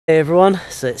Hey everyone,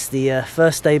 so it's the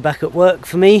first day back at work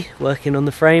for me, working on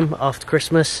the frame after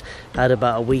Christmas. I had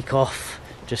about a week off,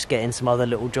 just getting some other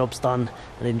little jobs done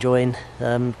and enjoying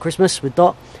Christmas with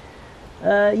Dot.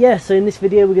 Yeah, so in this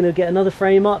video we're going to get another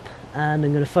frame up and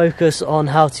I'm going to focus on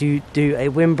how to do a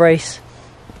wind brace.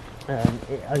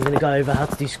 I'm going to go over how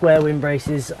to do square wind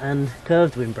braces and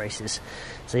curved wind braces.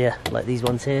 So yeah, like these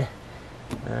ones here.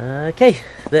 Okay,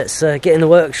 let's get in the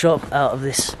workshop out of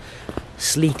this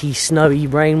sleety, snowy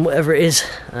rain, whatever it is,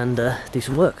 and do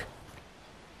some work.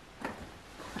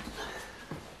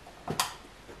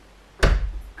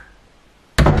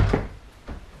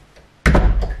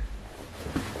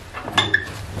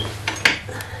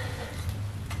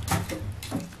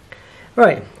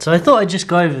 Right, so I thought I'd just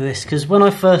go over this because when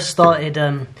I first started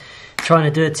trying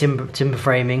to do a timber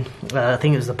framing, I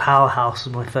think it was the Powerhouse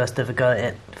was my first ever go at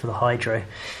it for the Hydro.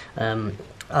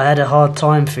 I had a hard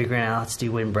time figuring out how to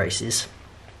do wind braces.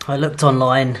 I looked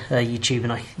online, YouTube,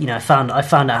 and I found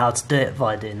out how to do it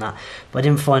via doing that, but I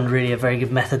didn't find really a very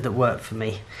good method that worked for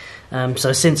me.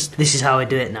 So since this is how I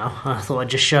do it now, I thought I'd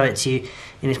just show it to you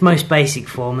in its most basic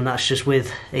form, and that's just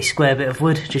with a square bit of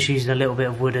wood, just using a little bit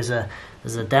of wood as a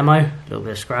demo, a little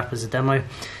bit of scrap as a demo.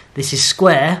 This is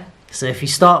square. So if you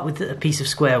start with a piece of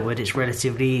square wood, it's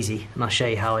relatively easy, and I'll show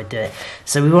you how I do it.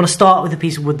 So we want to start with a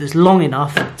piece of wood that's long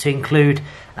enough to include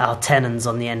our tenons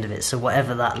on the end of it, so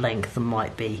whatever that length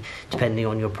might be, depending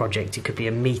on your project. It could be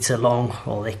 1 meter long,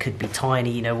 or they could be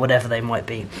tiny, whatever they might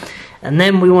be. And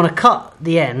then we want to cut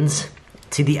the ends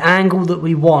to the angle that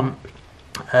we want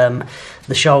the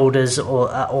shoulders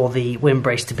or the wind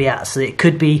brace to be at. So it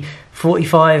could be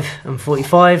 45 and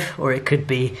 45, or it could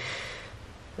be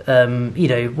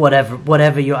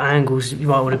whatever your angles you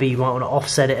might want to be. You might want to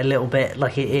offset it a little bit.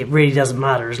 Like it really doesn't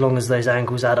matter as long as those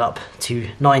angles add up to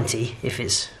 90. If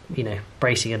it's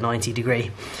bracing a 90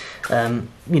 degree,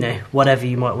 whatever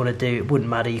you might want to do, it wouldn't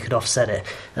matter. You could offset it.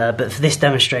 But for this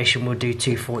demonstration, we'll do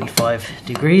 245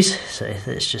 degrees. So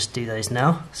let's just do those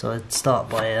now. So I'd start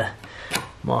by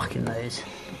marking those.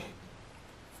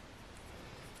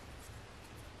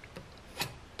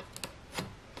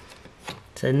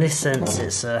 So in this sense,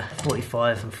 it's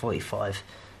 45 and 45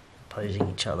 opposing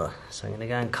each other. So I'm going to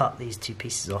go and cut these two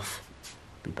pieces off.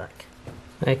 Be back.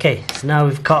 Okay, so now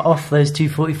we've cut off those two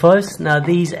 45s. Now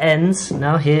these ends,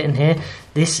 now here and here,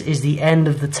 this is the end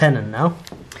of the tenon now.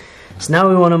 So now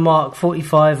we want to mark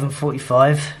 45 and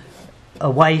 45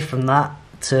 away from that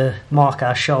to mark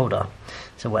our shoulder.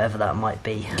 So whatever that might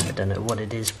be, I don't know what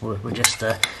it is, we'll just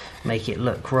make it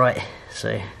look right.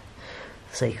 So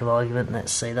for the sake of argument,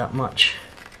 let's say that much.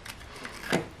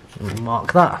 We'll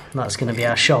mark that. That's going to be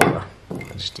our shoulder. I'll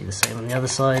just do the same on the other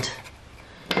side.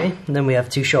 Okay, and then we have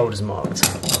two shoulders marked.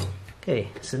 Okay,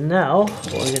 so now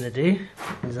what we're going to do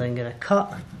is I'm going to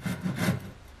cut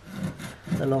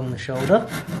along the shoulder.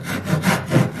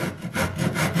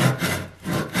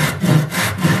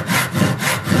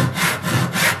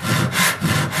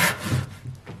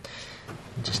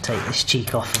 And just take this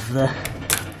cheek off of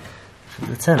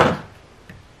the tenon.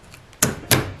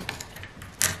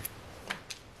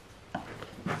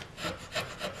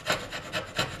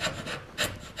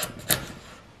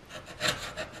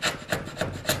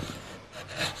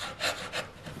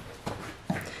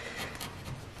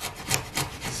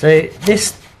 So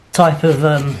this type of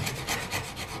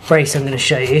brace I'm going to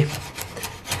show you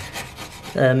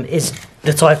is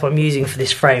the type I'm using for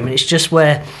this frame, and it's just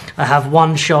where I have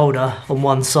one shoulder on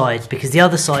one side because the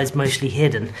other side is mostly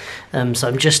hidden. So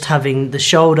I'm just having the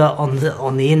shoulder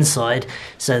on the inside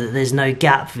so that there's no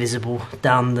gap visible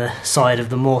down the side of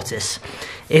the mortise.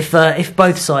 If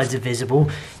both sides are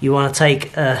visible, you want to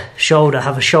take have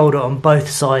a shoulder on both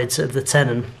sides of the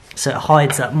tenon so it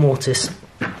hides that mortise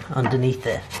underneath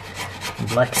it.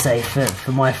 And like I say,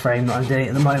 for my frame that I'm doing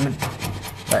at the moment,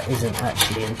 that isn't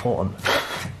actually important.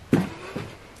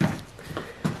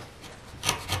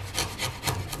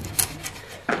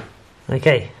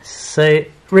 Okay, so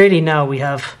really now we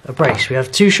have a brace. We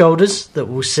have two shoulders that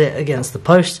will sit against the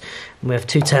post, and we have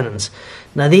two tenons.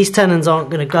 Now these tenons aren't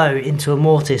going to go into a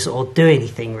mortise or do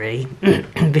anything really,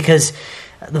 because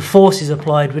the forces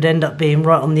applied would end up being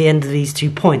right on the end of these 2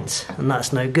 points, and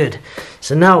that's no good.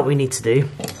 So now what we need to do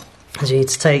is we need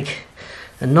to take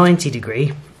a 90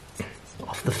 degree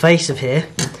off the face of here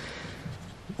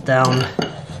down,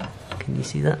 can you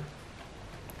see that?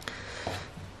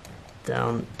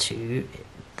 Down to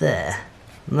there,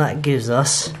 and that gives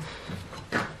us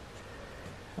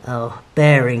our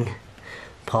bearing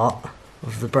part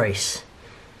of the brace.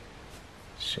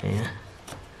 So yeah,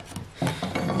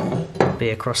 be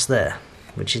across there,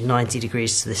 which is 90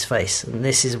 degrees to this face, and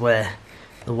this is where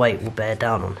the weight will bear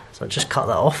down on. So I just cut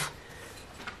that off.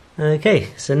 Okay,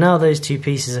 so now those two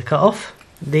pieces are cut off.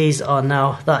 These are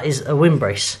now, that is a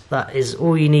windbrace. That is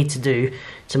all you need to do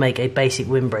to make a basic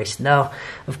windbrace. Now,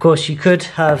 of course, you could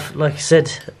have, like I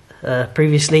said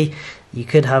previously, you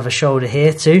could have a shoulder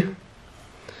here too,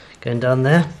 going down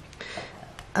there,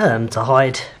 to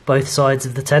hide both sides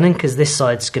of the tenon, because this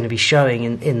side's going to be showing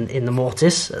in the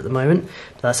mortise at the moment.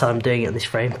 That's how I'm doing it on this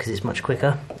frame, because it's much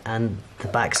quicker, and the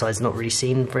back side's not really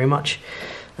seen very much.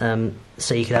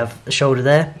 So you could have a shoulder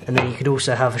there, and then you could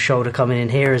also have a shoulder coming in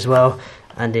here as well,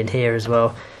 and in here as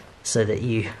well, so that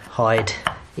you hide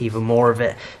even more of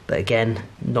it. But again,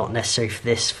 not necessary for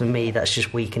this. For me, that's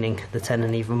just weakening the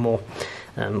tenon even more.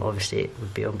 Obviously it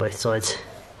would be on both sides.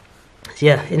 So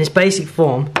yeah, in its basic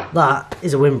form, that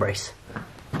is a windbrace.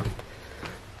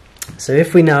 So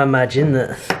if we now imagine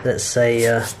that, let's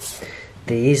say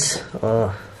these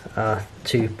are our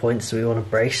 2 points that we want to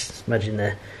brace. Imagine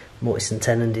they're mortised and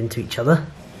tenoned into each other,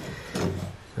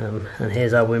 and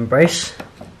here's our windbrace.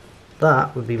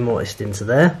 That would be mortised into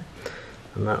there,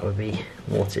 and that would be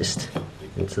mortised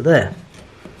into there,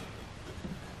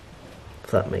 if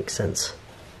that makes sense.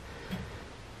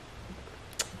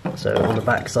 So on the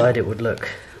back side it would look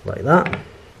like that,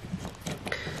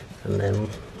 and then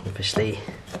obviously,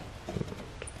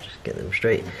 just get them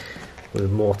straight, with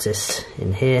mortise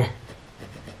in here.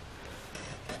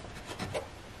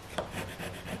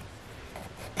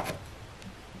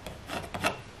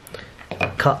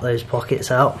 Cut those pockets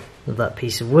out of that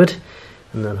piece of wood,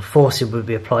 and then the forceps would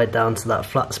be applied down to that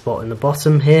flat spot in the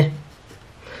bottom here,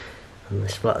 and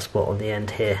this flat spot on the end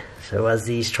here. So as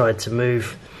these tried to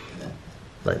move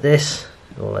like this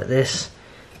or like this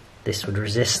would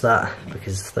resist that,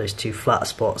 because those two flat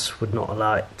spots would not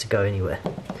allow it to go anywhere.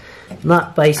 And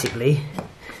that basically,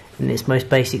 in its most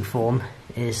basic form,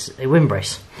 is a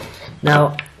windbrace.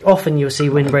 Now, often you'll see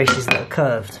windbraces that are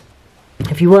curved.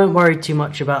 If you weren't worried too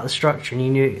much about the structure and you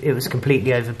knew it was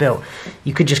completely overbuilt,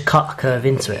 you could just cut a curve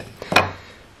into it.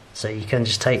 So you can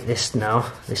just take this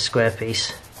now, this square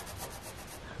piece,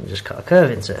 and just cut a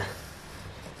curve into it.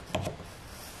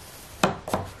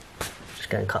 Just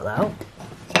go and cut that out.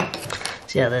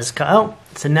 So yeah, there's cut out.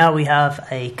 So now we have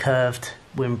a curved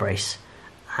windbrace.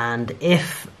 And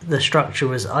if the structure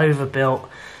was overbuilt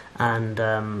and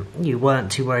you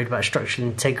weren't too worried about structural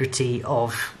integrity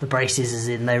of the braces, as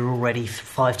in they were already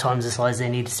 5 times the size they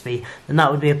needed to be, then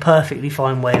that would be a perfectly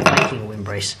fine way of making a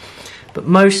windbrace. But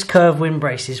most curved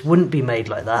windbraces wouldn't be made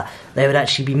like that. They would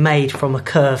actually be made from a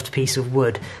curved piece of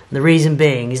wood. And the reason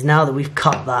being is, now that we've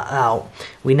cut that out,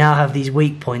 we now have these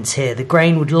weak points here. The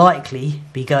grain would likely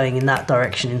be going in that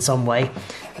direction in some way,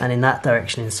 and in that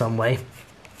direction in some way.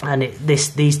 And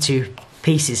these two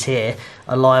pieces here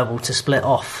are liable to split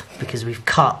off because we've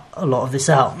cut a lot of this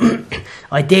out.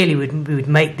 Ideally we would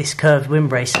make this curved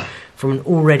windbrace from an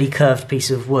already curved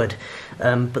piece of wood,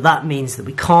 but that means that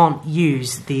we can't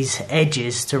use these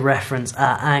edges to reference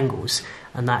our angles,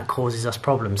 and that causes us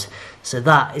problems. So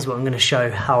that is what I'm going to show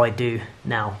how I do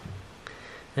now.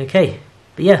 Okay,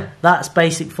 but yeah, that's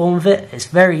basic form of it. It's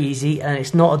very easy and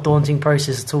it's not a daunting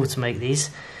process at all to make these.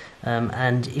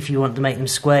 And if you want to make them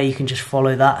square, you can just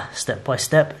follow that step by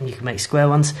step and you can make square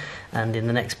ones. And in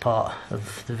the next part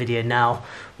of the video now,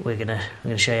 we're gonna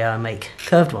show you how I make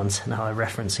curved ones and how I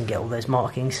reference and get all those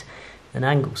markings and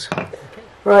angles.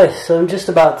 Right, so I'm just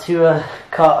about to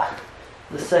cut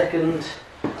the second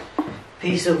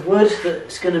piece of wood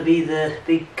that's going to be the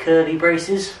big curly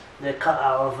braces. They're cut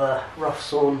out of rough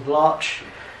sawn larch.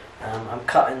 I'm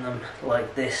cutting them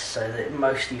like this so that it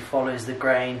mostly follows the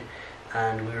grain,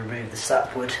 and we remove the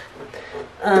sapwood,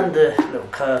 and the little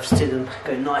curves to them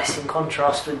go nice in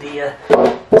contrast with the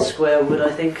square wood,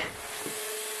 I think.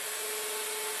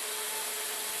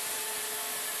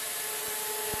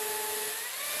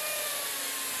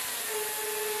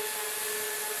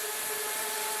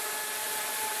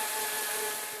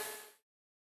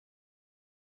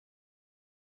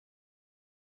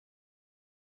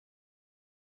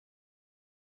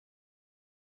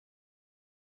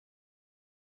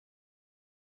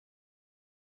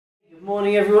 Good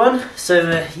morning everyone.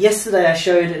 So yesterday I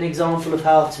showed an example of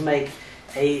how to make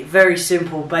a very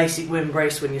simple basic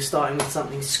windbrace when you're starting with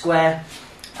something square,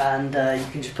 and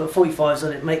you can just put 45s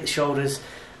on it, make the shoulders,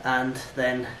 and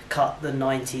then cut the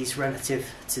 90s relative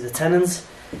to the tenons,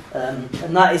 and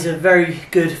that is a very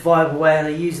good viable way, and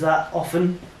I use that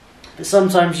often. But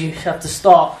sometimes you have to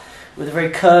start with a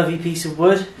very curvy piece of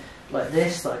wood like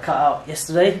this that I cut out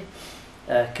yesterday,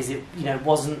 because it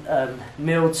wasn't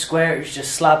milled square, it was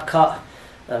just slab cut,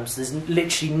 so there's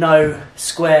literally no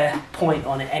square point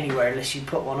on it anywhere unless you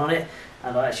put one on it,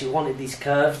 and I actually wanted these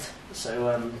curved,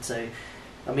 so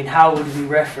I mean, how would we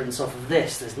reference off of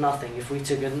this? There's nothing. If we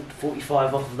took a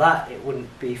 45 off of that, it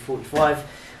wouldn't be 45.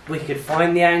 We could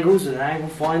find the angles with an angle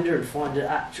finder and find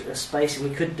a space, and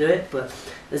we could do it, but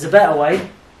there's a better way,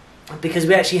 because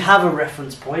we actually have a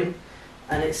reference point,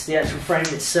 and it's the actual frame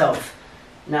itself.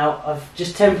 Now, I've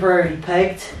just temporarily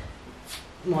pegged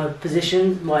my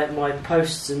position, my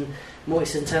posts and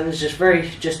mortise and tenons, just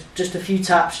a few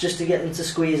taps just to get them to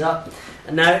squeeze up,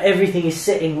 and now everything is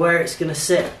sitting where it's going to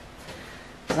sit.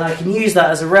 So I can use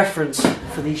that as a reference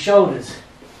for these shoulders.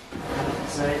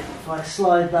 So if I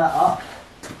slide that up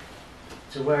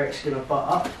to where it's going to butt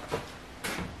up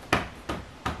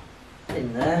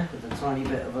in there with a tiny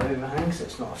bit of overhang, so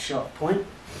it's not a sharp point,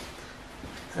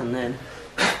 and then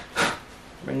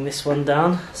bring this one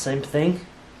down, same thing,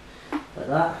 like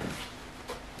that.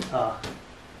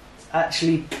 It's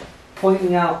actually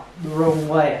pointing out the wrong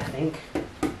way, I think.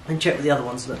 And check what the other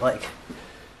ones look like.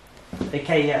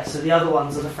 Okay, yeah, so the other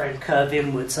ones of the frame curve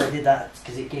inwards. I did that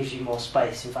because it gives you more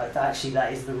space. In fact, actually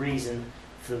that is the reason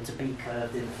for them to be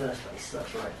curved in the first place.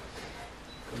 That's right.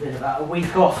 I've been about a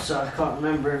week off, so I can't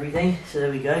remember everything. So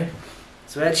there we go.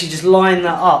 So I actually just line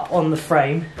that up on the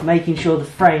frame, making sure the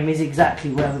frame is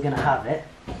exactly where we're going to have it.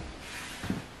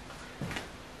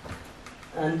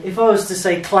 And if I was to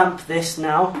say clamp this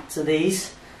now to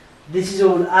these, this is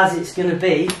all as it's going to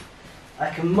be. I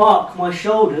can mark my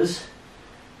shoulders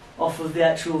off of the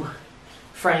actual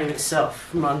frame itself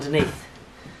from underneath.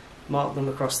 Mark them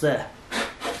across there.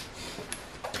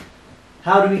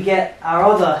 How do we get our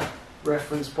other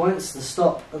reference points, the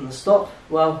stop and the stop?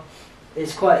 Well,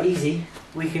 it's quite easy.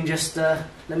 We can just, let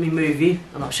me move you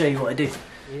and I'll show you what I do.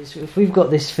 If we've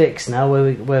got this fixed now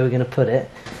where we're going to put it,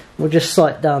 we'll just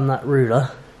sight down that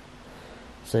ruler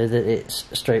so that it's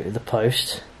straight with the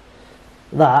post.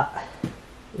 That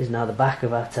is now the back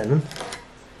of our tenon.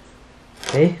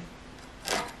 Okay.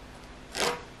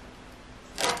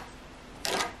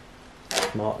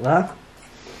 Mark that.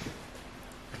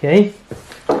 Okay.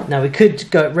 Now we could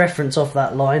go reference off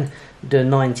that line, do a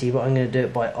 90, but I'm going to do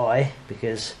it by eye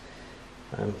because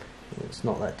it's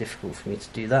not that difficult for me to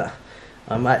do that.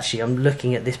 I'm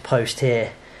looking at this post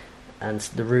here, and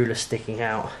the ruler sticking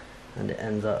out, and it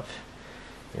ends up.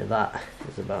 Yeah, that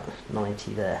is about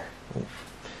 90 there. Oh,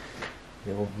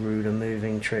 the old ruler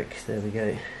moving trick. There we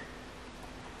go.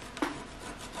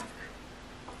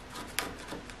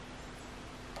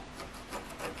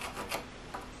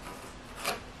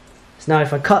 So now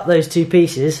if I cut those two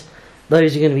pieces,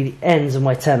 those are going to be the ends of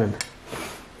my tenon.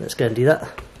 Let's go and do that.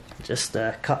 Just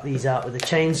cut these out with a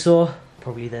chainsaw,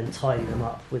 probably then tidy them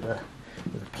up with a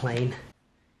plane.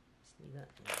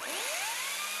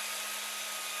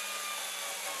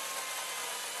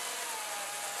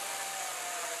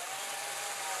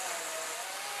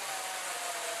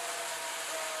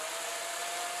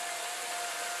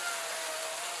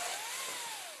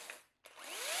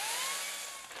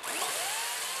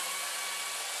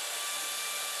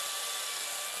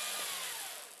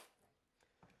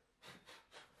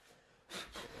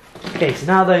 Okay, so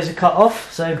now those are cut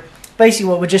off. So basically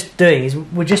what we're just doing is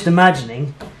we're just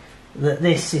imagining that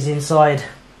this is inside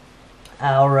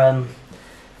our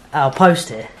post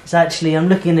here. It's actually, I'm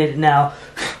looking at it now,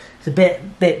 it's a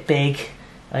bit big.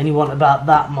 I only want about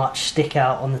that much stick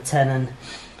out on the tenon.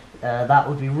 That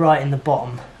would be right in the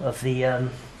bottom of the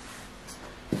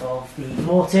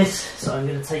mortise. So I'm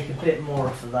going to take a bit more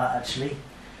off of that actually.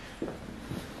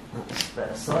 That's a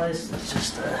better size. Let's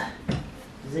just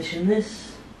position this.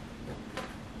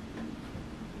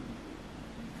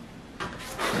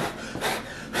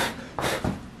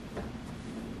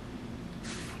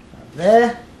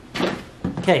 There.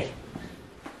 Okay.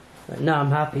 Right, now I'm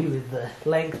happy with the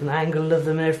length and angle of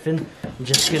them and everything. I'm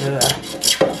just going to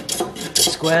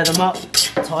square them up,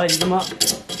 tidy them up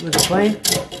with a plane.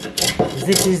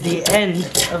 This is the end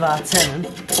of our tenon.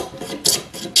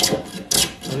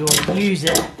 And we want to use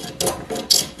it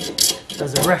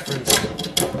as a reference.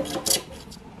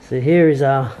 So here is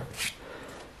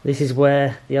this is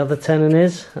where the other tenon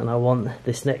is, and I want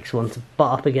this next one to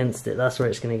butt up against it. That's where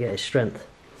it's going to get its strength.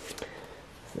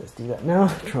 Let's do that now.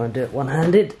 Try and do it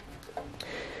one-handed. I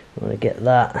want to get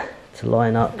that to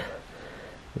line up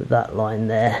with that line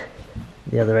there.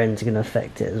 The other end's going to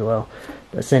affect it as well,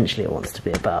 but essentially it wants to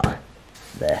be about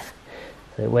there.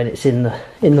 So when it's in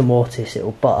the mortise, it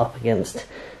will butt up against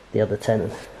the other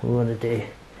tenon. We want to do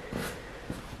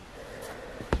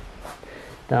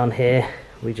down here.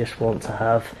 We just want to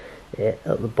have it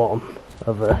at the bottom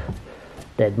of a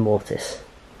dead mortise.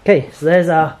 Okay, so there's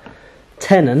our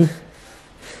tenon.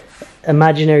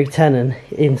 Imaginary tenon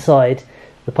inside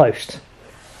the post.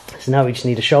 So now we just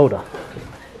need a shoulder.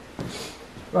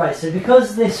 Right, so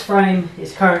because this frame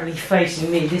is currently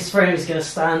facing me, this frame is going to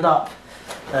stand up,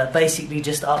 basically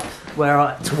just up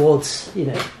where towards, you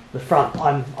know, the front.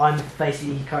 I'm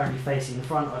basically currently facing the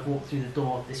front. I've walked through the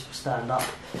door. This will stand up.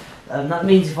 That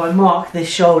means if I mark this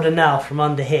shoulder now from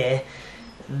under here,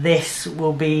 this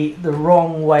will be the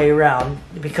wrong way around,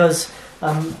 because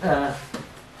I'm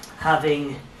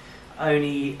having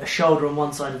only a shoulder on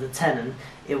one side of the tenon.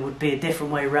 It would be a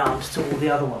different way round to all the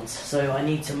other ones, so I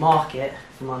need to mark it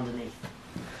from underneath.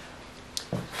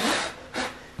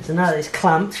 So now that it's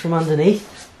clamped from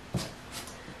underneath,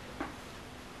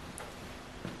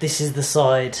 this is the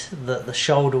side that the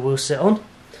shoulder will sit on.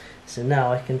 So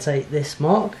now I can take this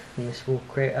mark and this will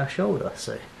create our shoulder.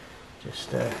 So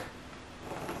just a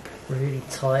really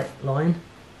tight line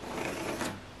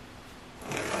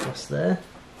across there.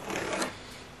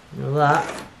 And that,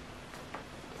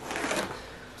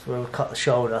 so we'll cut the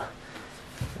shoulder,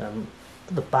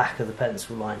 the back of the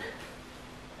pencil line.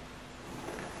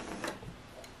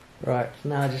 Right,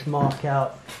 now just mark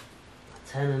out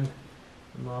the tenon,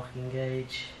 the marking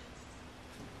gauge.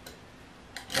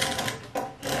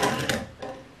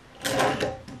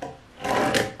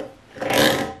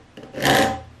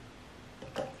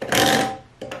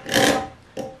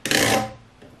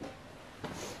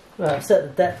 Right, I've set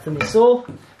the depth of my saw.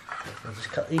 I'll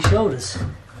just cut these shoulders.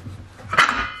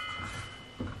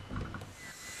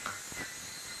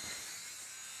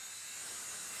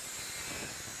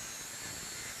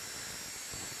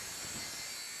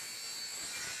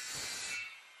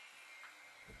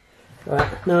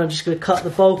 Right, now I'm just going to cut the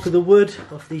bulk of the wood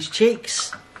off these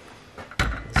cheeks.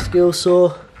 Skill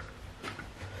saw.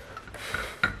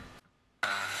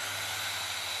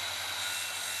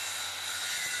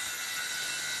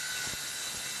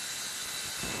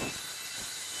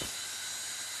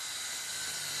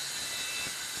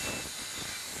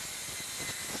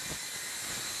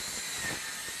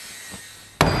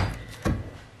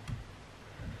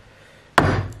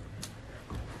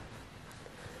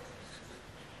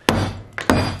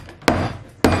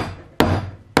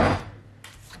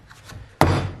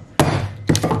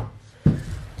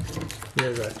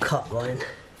 There's a cut line.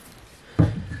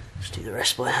 Just do the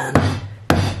rest by hand.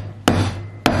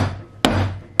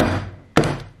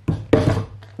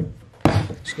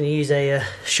 Just going to use a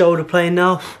shoulder plane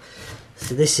now.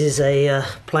 So this is a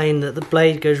plane that the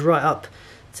blade goes right up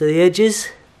to the edges.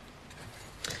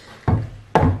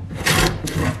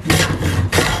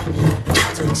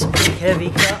 Take some big heavy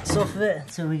cuts off of it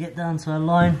until we get down to our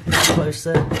line close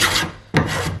there.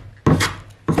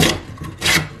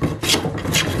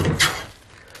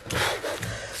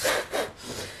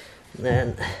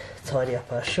 Then tidy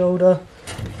up our shoulder.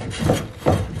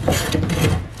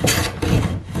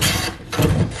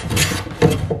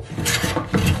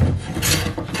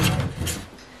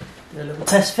 Do a little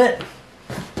test fit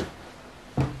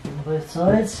on both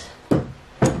sides.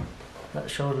 That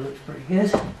shoulder looks pretty good.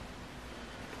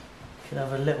 Could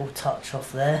have a little touch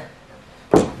off there,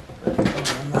 but other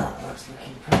than that, that's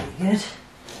looking pretty good.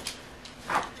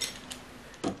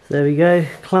 So there we go,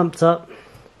 clamped up.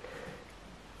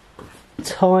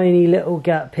 Tiny little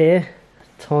gap here,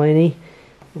 tiny.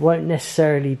 It won't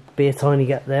necessarily be a tiny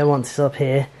gap there once it's up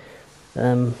here,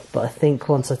 but I think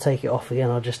once I take it off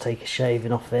again, I'll just take a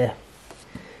shaving off here.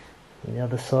 And the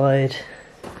other side,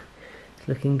 it's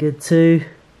looking good too,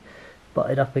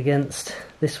 butted up against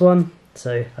this one,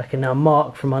 so I can now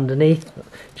mark from underneath.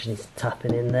 Just need to tap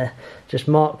it in there. Just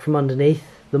mark from underneath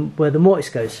where the mortise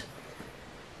goes.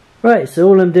 Right, so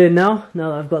all I'm doing now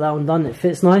that I've got that one done, it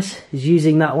fits nice, is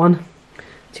using that one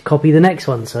to copy the next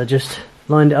one. So I just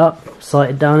lined it up,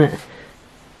 sighted down it,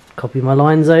 copy my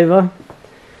lines over.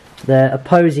 They're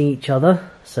opposing each other,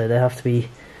 so they have to be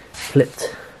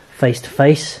flipped face to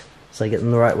face, so I get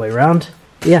them the right way around.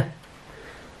 But yeah,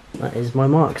 that is my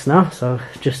marks now. So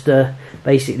just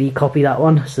basically copy that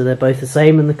one so they're both the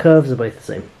same and the curves are both the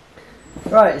same.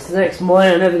 Right, it's the next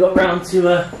morning. I never got round to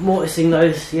mortising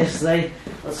those yesterday.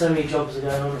 Got so many jobs are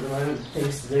going on at the moment,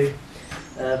 things to do.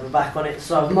 We're back on it.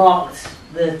 So I've marked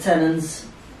the tenons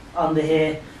under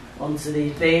here onto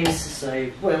these beams, so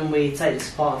when we take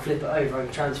this apart and flip it over, I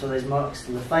can transfer those marks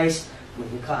to the face. We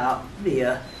can cut out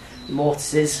the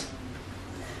mortises.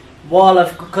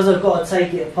 Because I've got to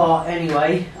take it apart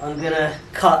anyway, I'm going to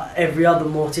cut every other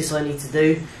mortise I need to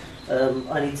do.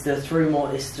 I need to do a through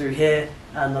mortise through here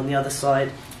and on the other side,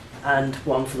 and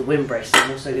one for the windbrace.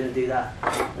 I'm also going to do that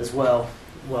as well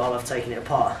while I've taken it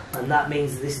apart, and that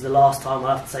means that this is the last time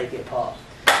I have to take it apart.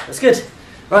 That's good.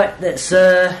 Right, let's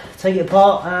take it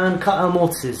apart and cut our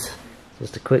mortises.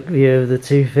 Just a quick view of the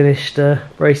two finished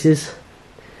braces.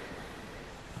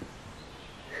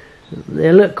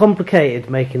 They look complicated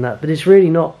making that, but it's really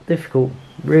not difficult.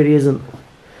 It really isn't.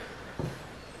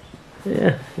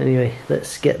 Yeah, anyway,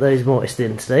 let's get those mortised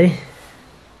in today.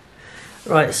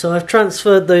 Right, so I've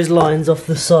transferred those lines off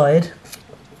the side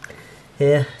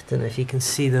here, don't know if you can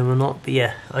see them or not, but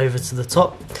yeah, over to the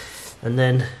top, and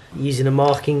then using a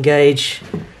marking gauge,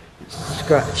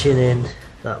 scratching in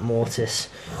that mortise.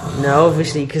 Now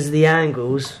obviously, because the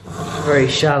angle's very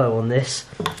shallow on this,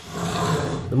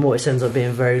 the mortise ends up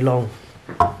being very long.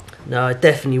 Now I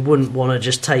definitely wouldn't want to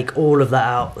just take all of that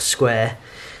out square.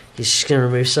 It's just going to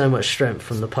remove so much strength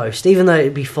from the post, even though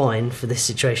it'd be fine for this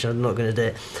situation. I'm not going to do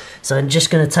it. So I'm just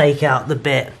going to take out the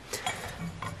bit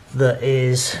that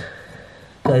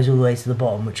goes all the way to the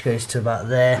bottom, which goes to about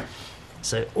there.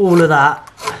 So all of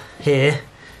that here,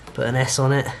 put an S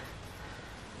on it,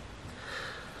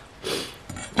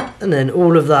 and then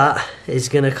all of that is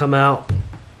going to come out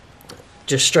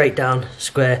just straight down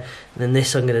square, and then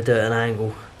this I'm going to do at an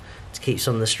angle to keep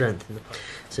some of the strength in the post.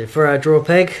 So for our draw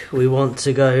peg, we want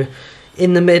to go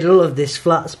in the middle of this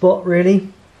flat spot, really.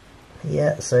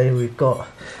 Yeah, so we've got,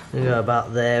 we go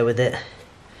about there with it,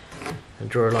 and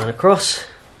draw a line across,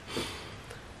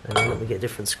 and then let me get a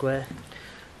different square.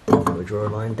 We'll draw a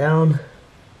line down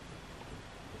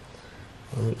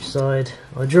on each side.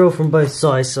 I drill from both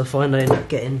sides, so I find I end up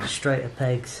getting straighter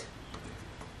pegs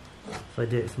if I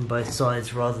do it from both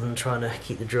sides rather than trying to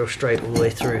keep the drill straight all the way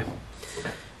through.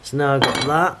 So now I've got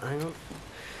that, hang on.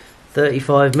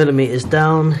 35mm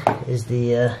down is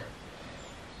the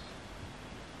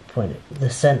point, the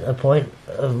centre point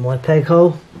of my peg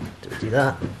hole. Do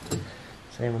that.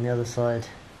 Same on the other side.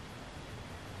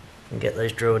 And get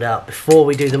those drilled out before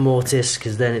we do the mortise,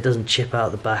 because then it doesn't chip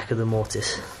out the back of the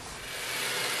mortise.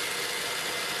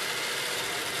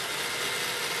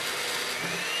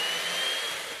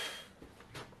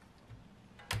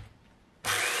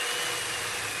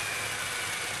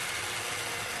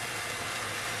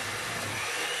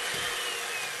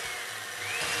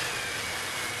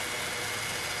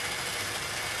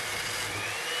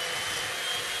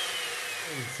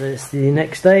 So it's the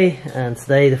next day, and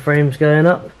today the frame's going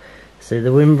up. So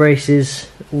the wind braces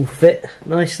all fit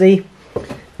nicely.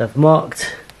 I've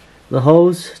marked the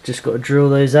holes, just got to drill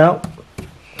those out.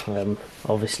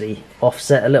 Obviously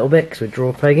offset a little bit because we're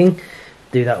draw pegging.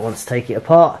 Do that once, take it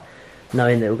apart,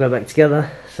 knowing that it will go back together.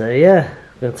 So yeah,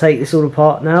 I'm going to take this all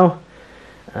apart now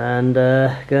and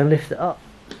go and lift it up.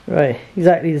 Right,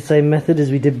 exactly the same method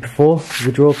as we did before,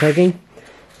 the draw pegging.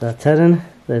 So our tenon,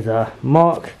 there's our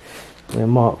mark. We'll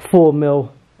mark 4mm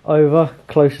over,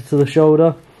 closer to the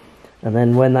shoulder, and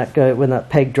then when that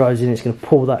peg drives in, it's going to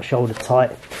pull that shoulder tight,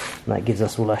 and that gives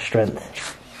us all our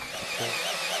strength.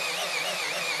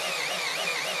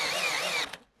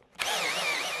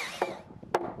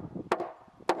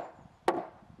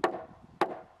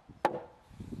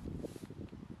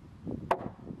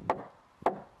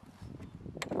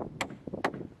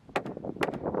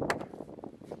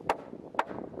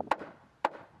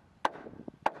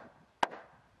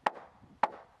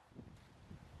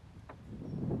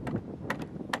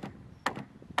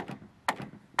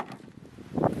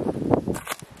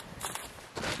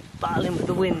 Battling with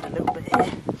the wind a little bit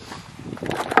here.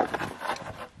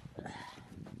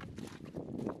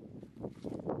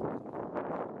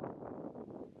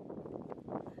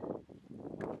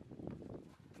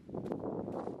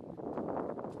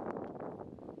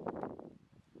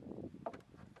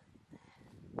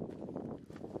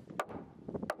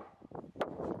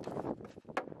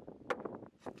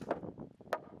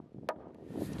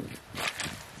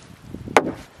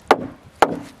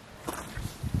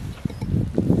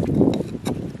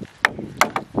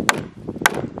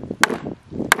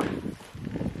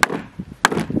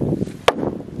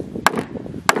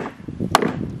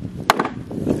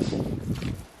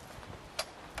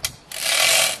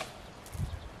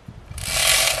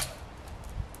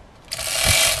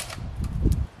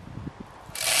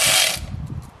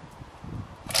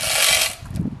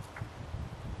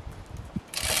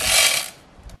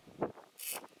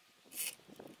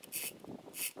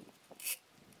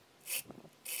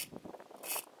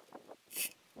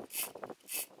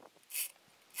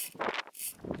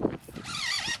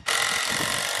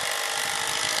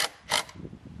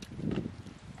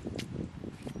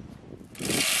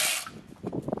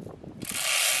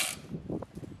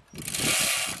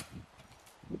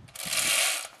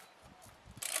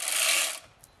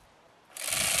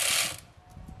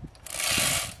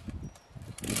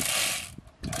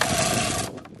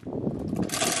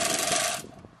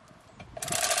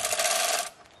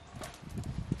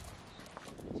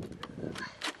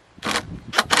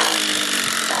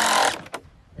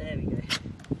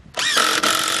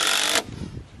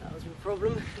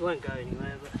 problem. It won't go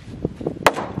anywhere, but...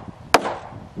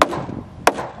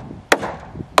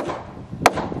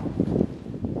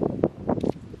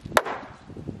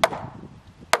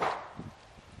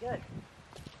 Go.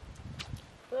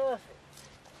 Perfect.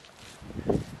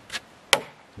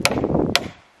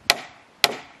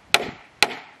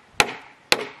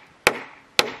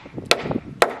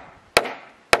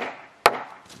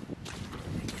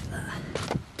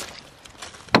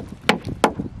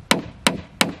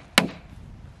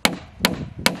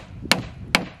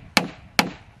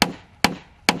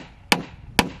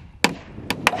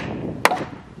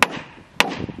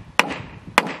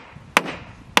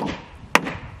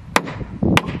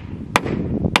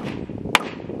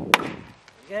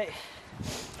 Okay,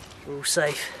 we're all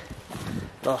safe.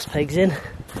 Last peg's in.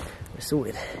 We're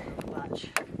sorted. Latch.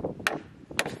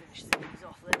 Finish these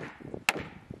off then.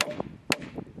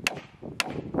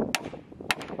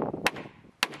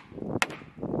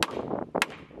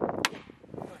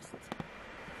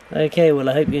 Okay, well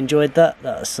I hope you enjoyed that.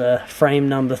 That's frame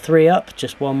number 3 up,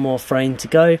 just one more frame to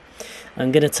go.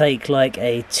 I'm going to take like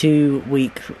a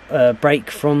 2-week break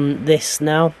from this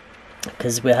now,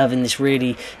 because we're having this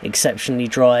really exceptionally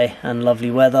dry and lovely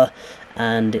weather,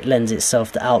 and it lends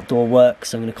itself to outdoor work.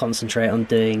 So I'm going to concentrate on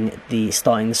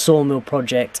starting the sawmill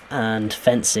project and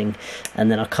fencing,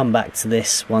 and then I'll come back to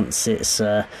this once it's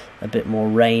a bit more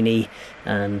rainy,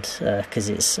 and because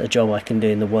it's a job I can do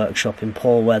in the workshop in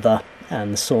poor weather,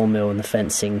 and the sawmill and the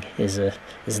fencing is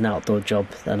an outdoor job,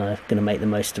 and I'm going to make the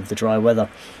most of the dry weather.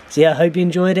 So yeah, I hope you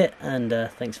enjoyed it, and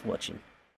thanks for watching.